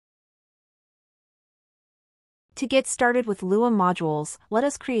To get started with Lua modules, let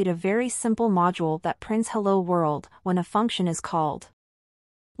us create a very simple module that prints Hello World when a function is called.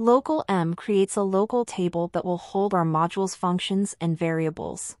 Local M creates a local table that will hold our module's functions and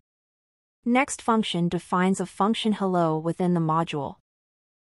variables. Next function defines a function hello within the module.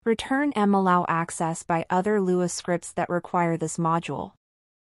 Return M allow access by other Lua scripts that require this module.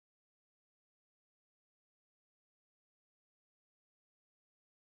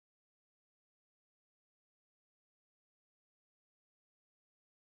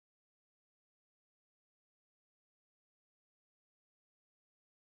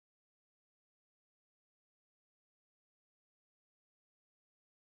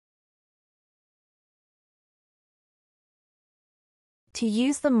 To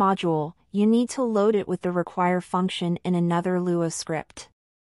use the module, you need to load it with the require function in another Lua script.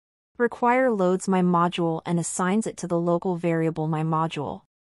 Require loads my module and assigns it to the local variable my module.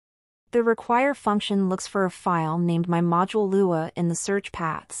 The require function looks for a file named my module Lua in the search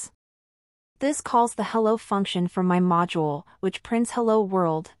paths. This calls the hello function from my module, which prints hello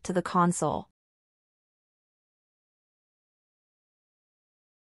world to the console.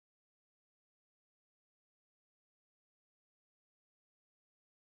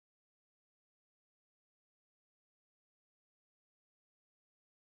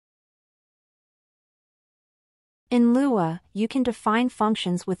 In Lua, you can define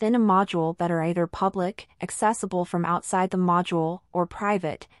functions within a module that are either public, accessible from outside the module, or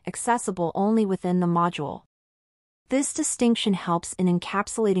private, accessible only within the module. This distinction helps in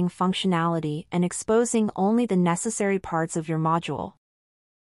encapsulating functionality and exposing only the necessary parts of your module.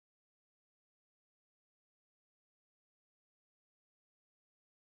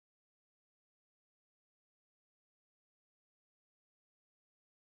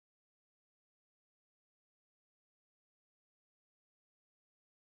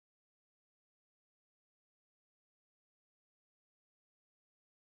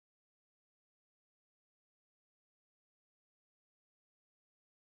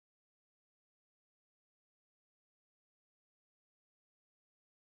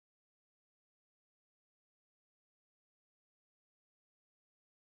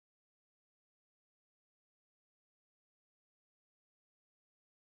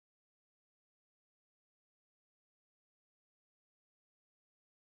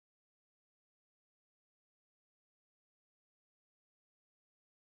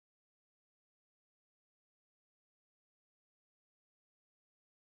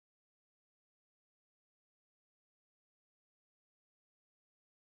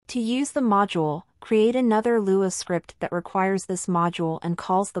 To use the module, create another Lua script that requires this module and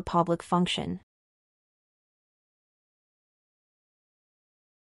calls the public function.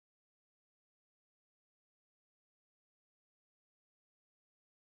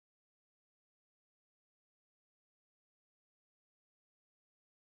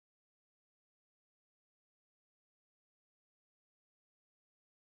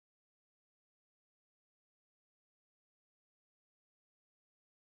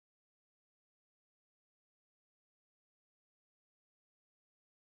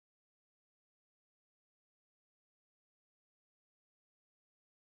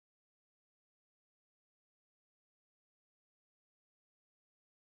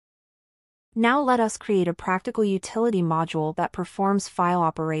 Now let us create a practical utility module that performs file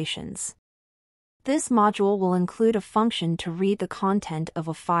operations. This module will include a function to read the content of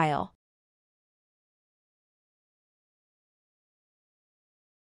a file.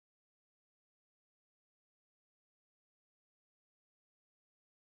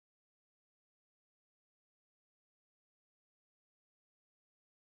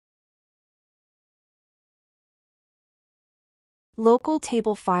 Local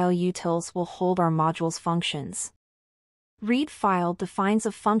table file utils will hold our module's functions. Read file defines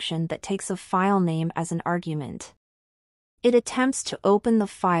a function that takes a file name as an argument. It attempts to open the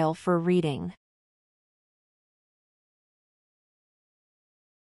file for reading.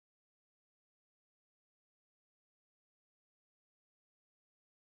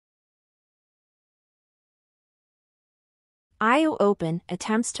 IOOpen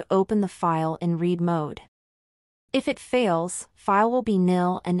attempts to open the file in read mode. If it fails, file will be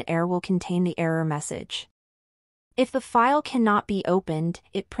nil and error will contain the error message. If the file cannot be opened,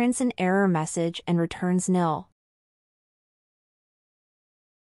 it prints an error message and returns nil.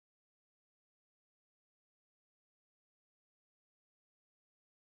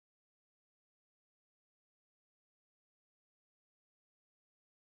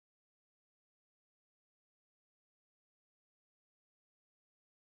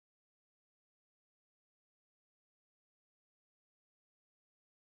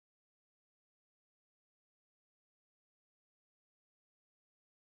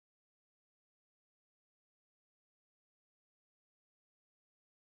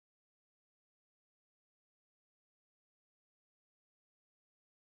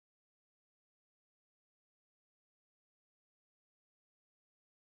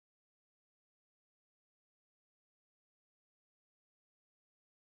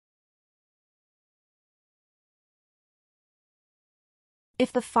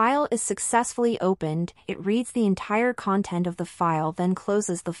 If the file is successfully opened, it reads the entire content of the file, then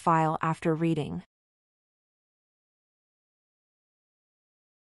closes the file after reading.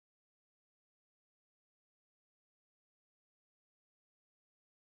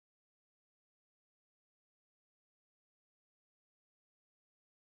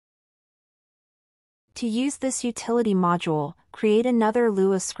 To use this utility module, create another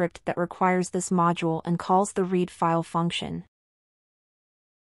Lua script that requires this module and calls the read file function.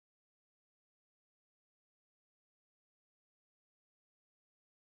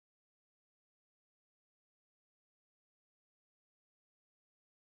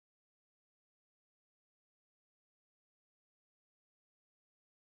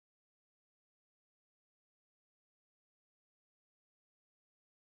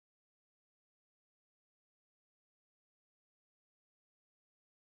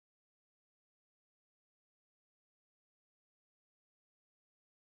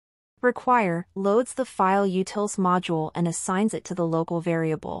 Require loads the file utils module and assigns it to the local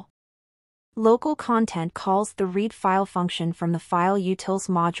variable. Local content calls the read file function from the file utils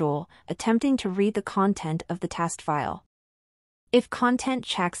module, attempting to read the content of the test file. If content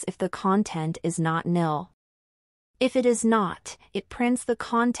checks if the content is not nil. If it is not, it prints the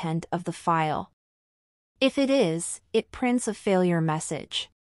content of the file. If it is, it prints a failure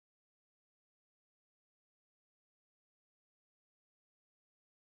message.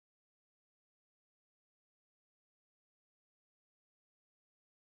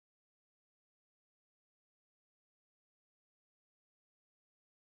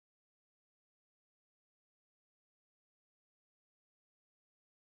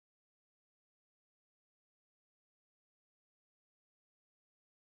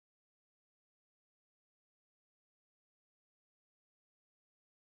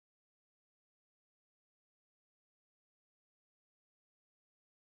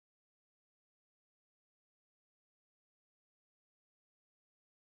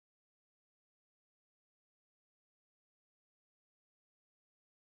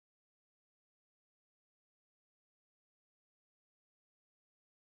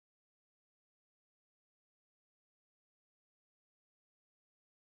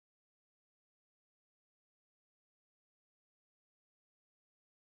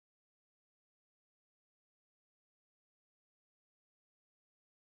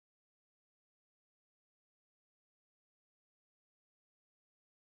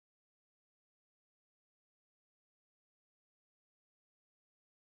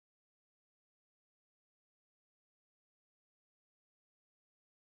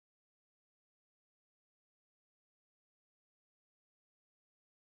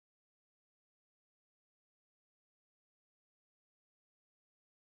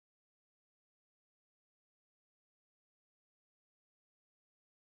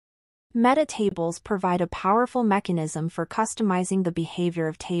 Meta tables provide a powerful mechanism for customizing the behavior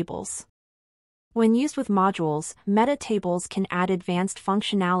of tables. When used with modules, meta tables can add advanced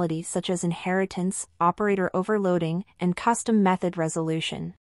functionality such as inheritance, operator overloading, and custom method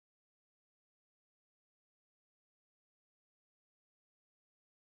resolution.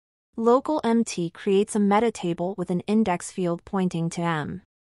 Local MT creates a meta table with an index field pointing to M.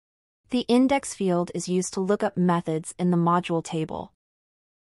 The index field is used to look up methods in the module table.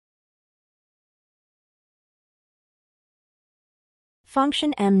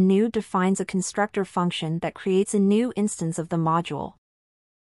 Function mNew defines a constructor function that creates a new instance of the module.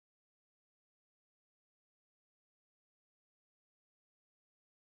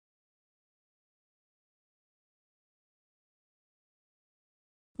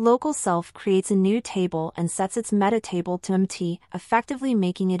 Local self creates a new table and sets its meta table to MT, effectively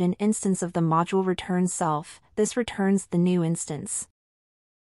making it an instance of the module return self. This returns the new instance.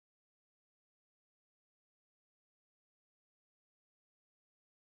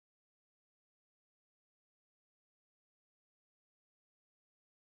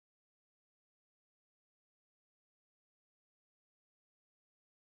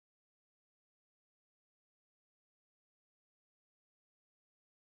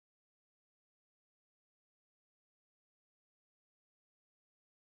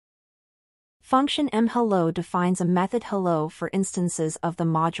 Function mHello defines a method hello for instances of the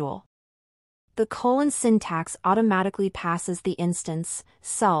module. The colon syntax automatically passes the instance,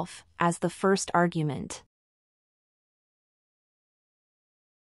 self, as the first argument.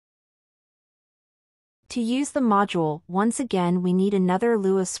 To use the module, once again we need another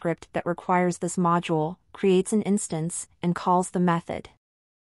Lua script that requires this module, creates an instance, and calls the method.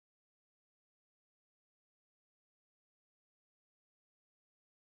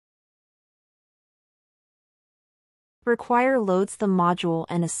 Require loads the module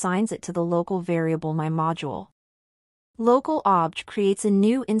and assigns it to the local variable myModule. Local obj creates a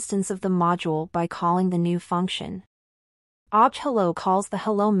new instance of the module by calling the new function. Obj hello calls the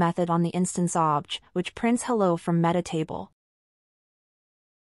hello method on the instance obj, which prints hello from metatable.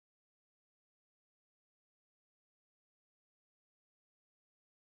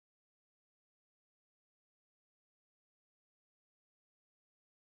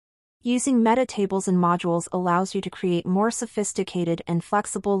 Using metatables and modules allows you to create more sophisticated and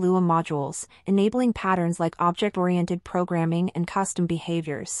flexible Lua modules, enabling patterns like object-oriented programming and custom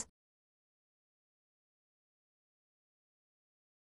behaviors.